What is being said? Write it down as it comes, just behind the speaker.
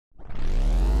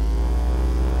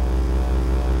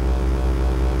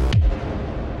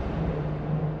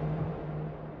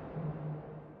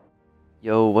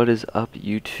Yo, what is up,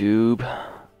 YouTube?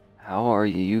 How are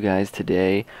you guys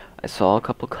today? I saw a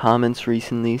couple comments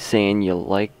recently saying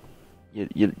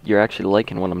you're actually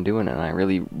liking what I'm doing, and I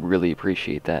really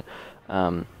appreciate that.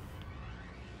 Um,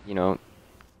 you know,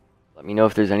 let me know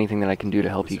if there's anything that I can do to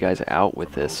help you guys out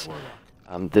with this.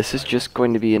 This is just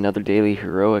going to be another daily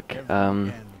heroic,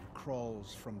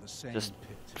 just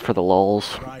for the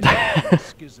lulz.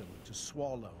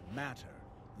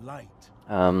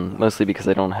 Mostly because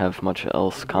I don't have much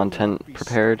else content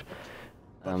prepared.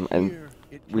 And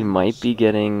we might be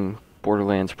getting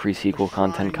Borderlands pre-sequel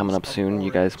content coming up soon. You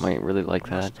guys might really like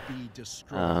that.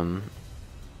 I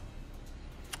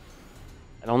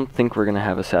don't think we're going to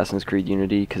have Assassin's Creed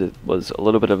Unity because it was a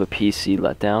little bit of a PC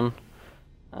letdown.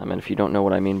 And if you don't know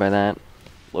what I mean by that,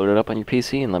 load it up on your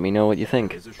PC and let me know what you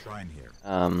think. There's a shrine here,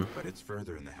 but it's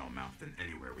further in the Hellmouth than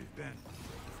anywhere we've been.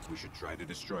 We should try to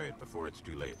destroy it before it's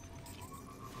too late.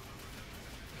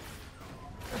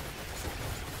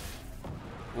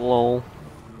 Lol.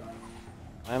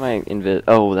 Why am I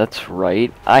Oh, that's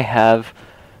right. I have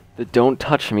the Don't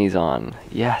Touch Me's on.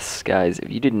 Yes, guys, if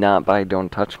you did not buy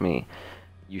Don't Touch Me,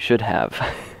 you should have.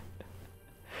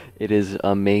 It is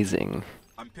amazing.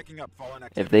 I'm picking up fallen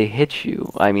if they hit you,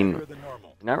 I mean,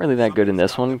 not really that good in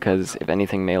this one, because if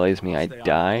anything melees me, I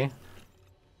die.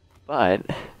 But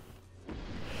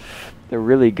they're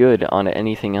really good on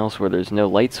anything else where there's no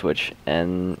light switch,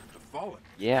 and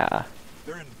yeah.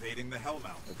 They're invading the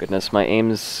Hellmouth. Oh goodness, my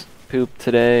aim's poop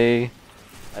today.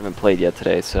 I haven't played yet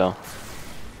today, so.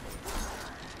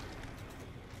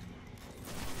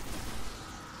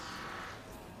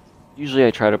 Usually I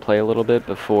try to play a little bit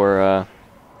before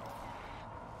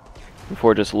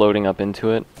just loading up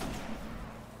into it.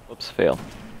 Whoops, fail.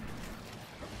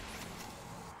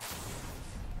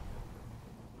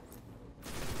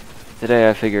 Today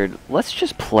I figured, let's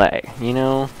just play, you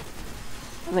know?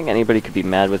 I don't think anybody could be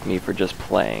mad with me for just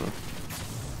playing.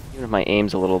 Even if my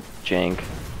aim's a little jank.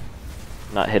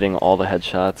 Not hitting all the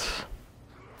headshots.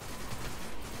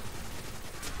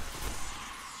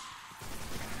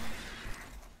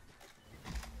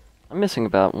 I'm missing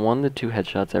about 1 to 2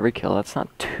 headshots every kill. That's not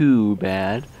too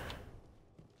bad.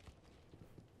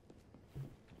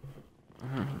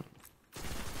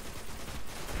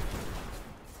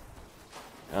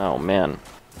 Oh man.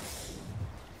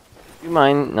 Do you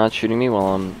mind not shooting me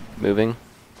while I'm moving?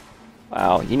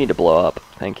 Wow, you need to blow up.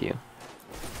 Thank you.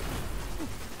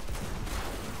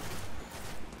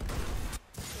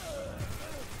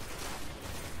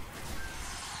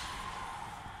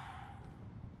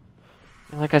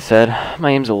 Like I said,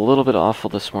 my aim's a little bit awful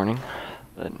this morning,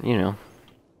 but you know.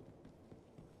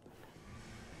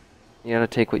 You gotta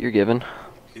take what you're given.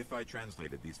 If I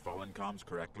translated these fallen comms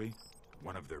correctly,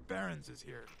 one of their barons is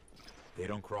here. They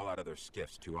don't crawl out of their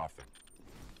skiffs too often.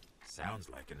 Sounds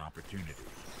like an opportunity.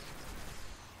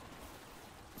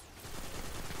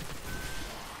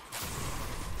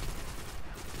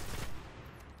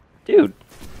 Dude.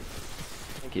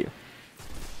 Thank you.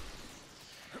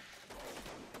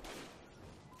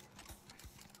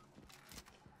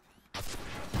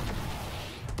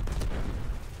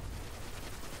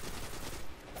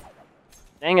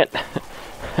 Dang it.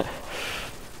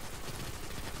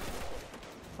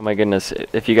 Oh my goodness,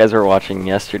 if you guys were watching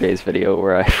yesterday's video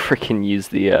where I freaking used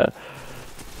the,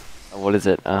 what is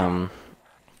it,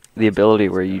 the ability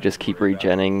where you just keep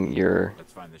regenning your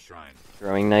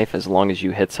throwing knife as long as you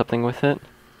hit something with it.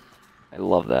 I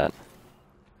love that.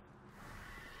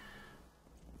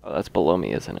 Oh, that's below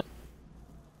me, isn't it?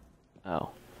 Oh.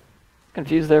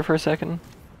 Confused there for a second.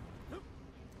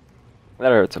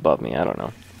 That or it's above me, I don't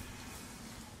know.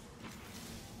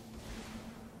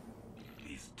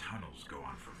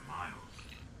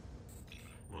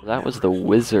 That was the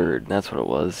wizard, that's what it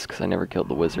was, because I never killed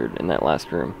the wizard in that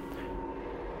last room.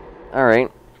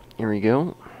 Alright, here we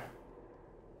go.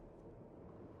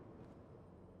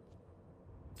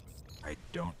 I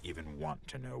don't even want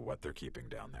to know what they're keeping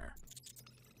down there.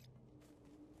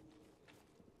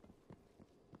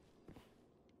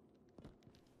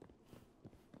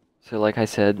 So like I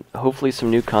said, hopefully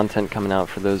some new content coming out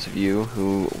for those of you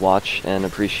who watch and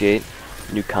appreciate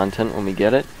new content when we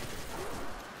get it.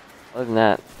 Other than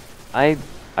that, I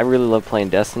really love playing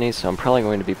Destiny, so I'm probably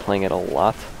going to be playing it a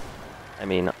lot. I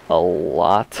mean, a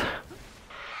lot.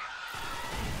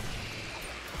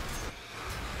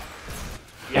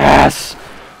 Yes!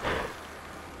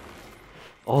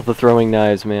 All the throwing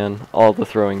knives, man. All the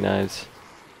throwing knives.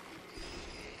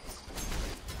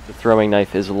 The throwing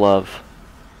knife is love.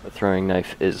 The throwing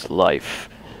knife is life.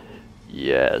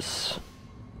 Yes.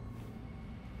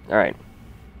 Alright.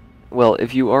 Well,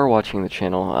 if you are watching the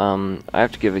channel, I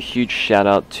have to give a huge shout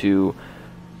out to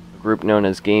a group known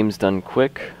as Games Done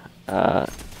Quick.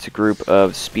 It's a group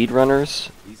of speedrunners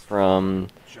from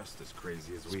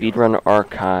Speedrun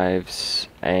Archives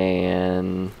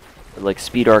and like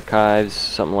Speed Archives,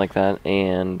 something like that,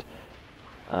 and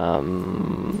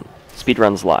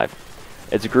Speedruns Live.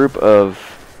 It's a group of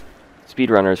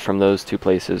speedrunners from those two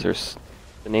places.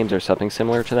 The names are something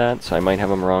similar to that, so I might have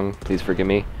them wrong. Please forgive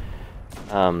me.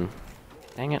 Dang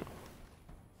it.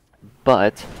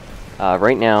 But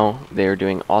right now they're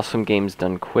doing Awesome Games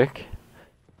Done Quick,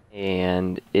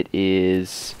 and it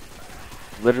is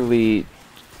literally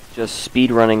just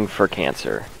speedrunning for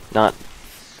cancer. Not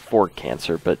for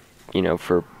cancer, but, you know,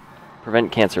 for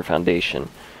Prevent Cancer Foundation,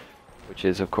 which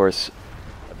is, of course,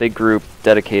 a big group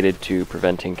dedicated to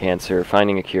preventing cancer,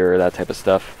 finding a cure, that type of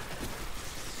stuff.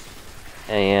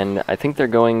 And I think they're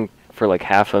going for like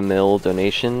 $500,000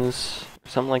 donations, or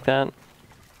something like that.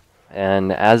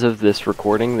 And as of this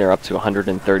recording, they're up to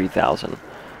 130,000.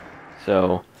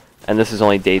 So, and this is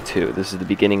only day 2. This is the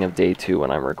beginning of day 2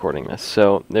 when I'm recording this.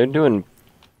 So they're doing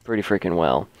pretty freaking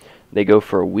well. They go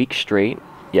for a week straight.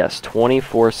 Yes,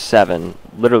 24/7,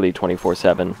 literally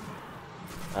 24/7.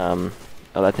 Oh,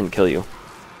 that didn't kill you.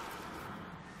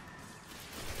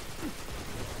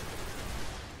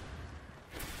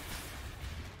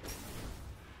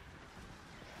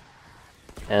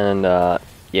 And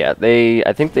yeah,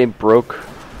 I think they broke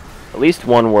at least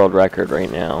one world record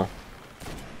right now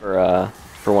for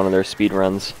one of their speed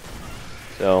runs.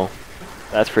 So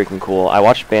that's freaking cool. I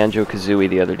watched Banjo-Kazooie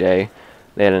the other day.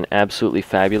 They had an absolutely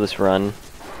fabulous run.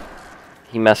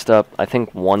 He messed up, I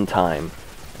think, one time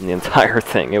in the entire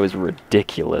thing. It was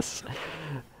ridiculous.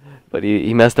 But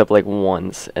he messed up like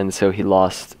once, and so he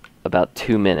lost about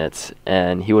 2 minutes,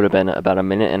 and he would have been about 1.5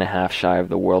 minutes shy of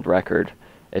the world record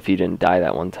if he didn't die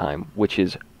that one time, which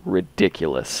is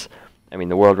ridiculous. I mean,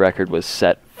 the world record was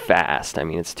set fast. I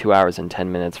mean, it's 2 hours and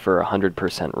 10 minutes for a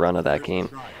 100% run of that game.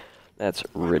 That's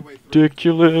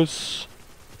ridiculous.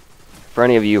 For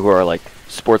any of you who are like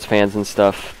sports fans and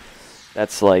stuff,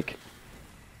 that's like,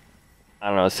 I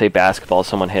don't know, say basketball,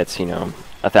 someone hits, you know,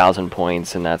 1,000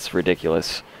 points, and that's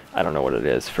ridiculous. I don't know what it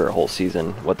is for a whole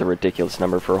season, what the ridiculous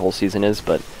number for a whole season is,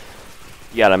 but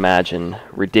you gotta imagine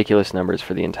ridiculous numbers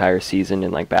for the entire season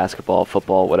in like basketball,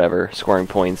 football, whatever, scoring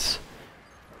points,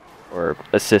 or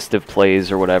assistive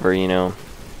plays or whatever, you know.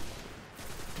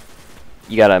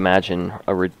 You gotta imagine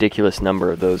a ridiculous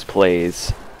number of those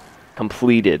plays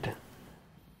completed.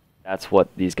 That's what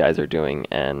these guys are doing,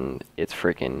 and it's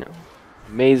freaking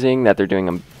amazing that they're doing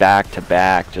them back to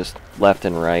back, just left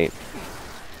and right.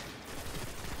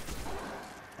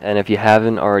 And if you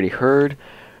haven't already heard,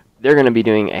 they're going to be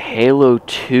doing a Halo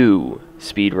 2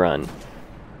 speedrun.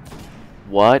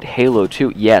 What? Halo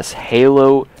 2? Yes,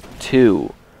 Halo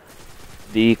 2.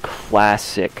 The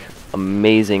classic,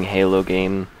 amazing Halo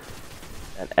game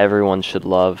that everyone should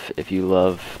love if you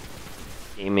love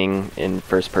gaming in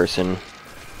first person.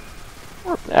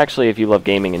 Or actually, if you love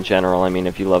gaming in general, I mean,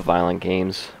 if you love violent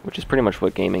games, which is pretty much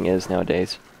what gaming is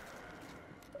nowadays.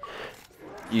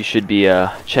 You should be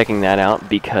checking that out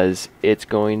because it's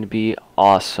going to be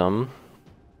awesome.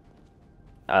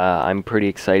 I'm pretty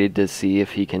excited to see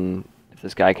if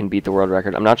this guy can beat the world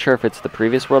record. I'm not sure if it's the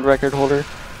previous world record holder.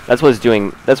 That's who's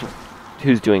doing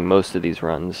most of these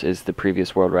runs, is the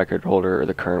previous world record holder or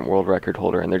the current world record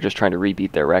holder, and they're just trying to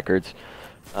rebeat their records.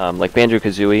 Like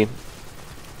Banjo-Kazooie,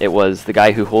 it was the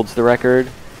guy who holds the record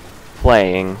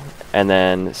playing, and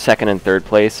then second and third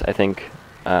place, I think,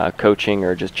 coaching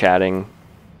or just chatting,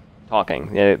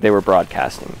 talking. They were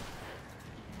broadcasting.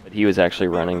 But he was actually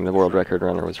running. The world record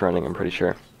runner was running, I'm pretty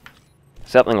sure.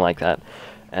 Something like that.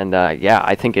 And yeah,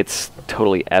 I think it's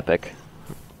totally epic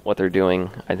what they're doing.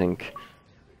 I think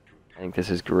this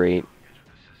is great.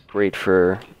 Great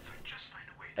for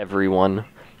everyone.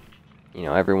 You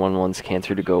know, everyone wants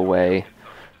cancer to go away.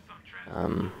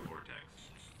 You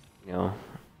know,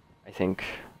 I think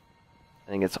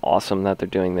it's awesome that they're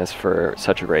doing this for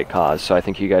such a great cause. So I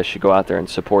think you guys should go out there and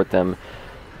support them.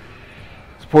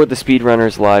 Support the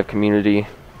Speedrunners Live community,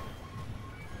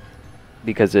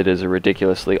 because it is a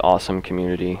ridiculously awesome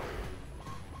community.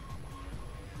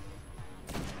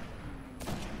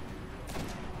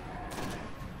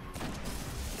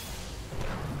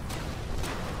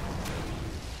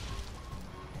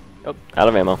 Oh, out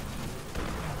of ammo.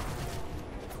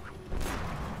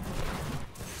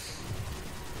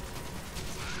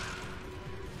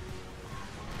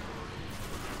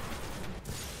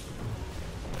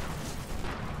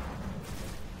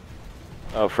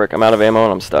 Oh frick, I'm out of ammo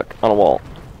and I'm stuck on a wall.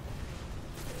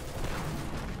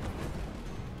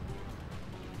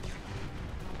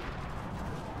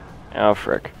 Oh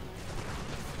frick.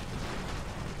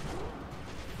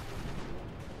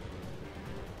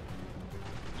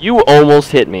 You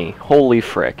almost hit me. Holy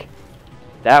frick.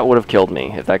 That would have killed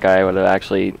me if that guy would have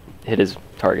actually hit his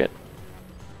target.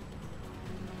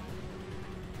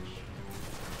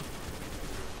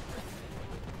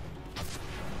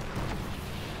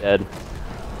 Dead.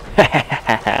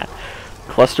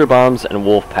 Cluster bombs and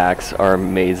wolf packs are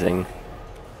amazing.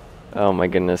 Oh my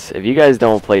goodness. If you guys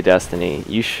don't play Destiny,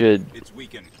 you should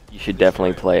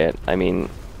definitely play it. I mean,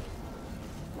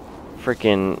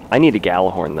 freaking I need a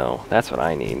Galahorn though. That's what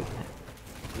I need.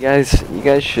 You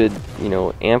guys should, you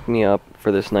know, amp me up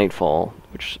for this Nightfall,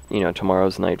 which, you know,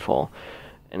 tomorrow's Nightfall,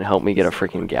 and help me get a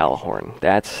freaking Galahorn.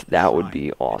 That would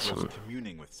be awesome.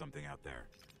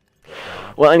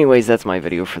 Well, anyways, that's my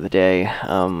video for the day.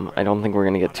 I don't think we're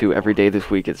going to get to every day this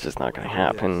week. It's just not going to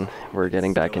happen. We're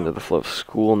getting back into the flow of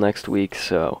school next week,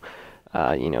 so,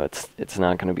 you know, it's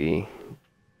not going to be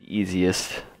the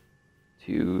easiest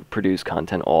to produce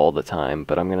content all the time,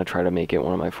 but I'm going to try to make it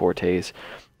one of my fortes.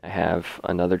 I have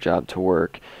another job to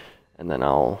work, and then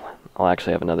I'll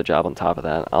actually have another job on top of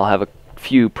that. I'll have a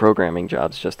few programming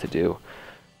jobs just to do.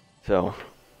 So,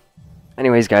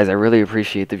 anyways, guys, I really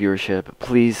appreciate the viewership.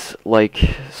 Please like,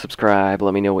 subscribe,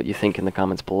 let me know what you think in the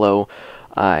comments below.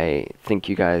 I think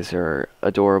you guys are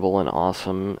adorable and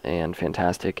awesome and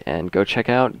fantastic. And go check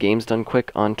out Games Done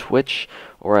Quick on Twitch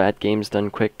or at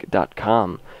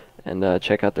gamesdonequick.com. And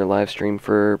check out their live stream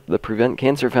for the Prevent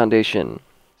Cancer Foundation.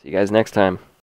 See you guys next time.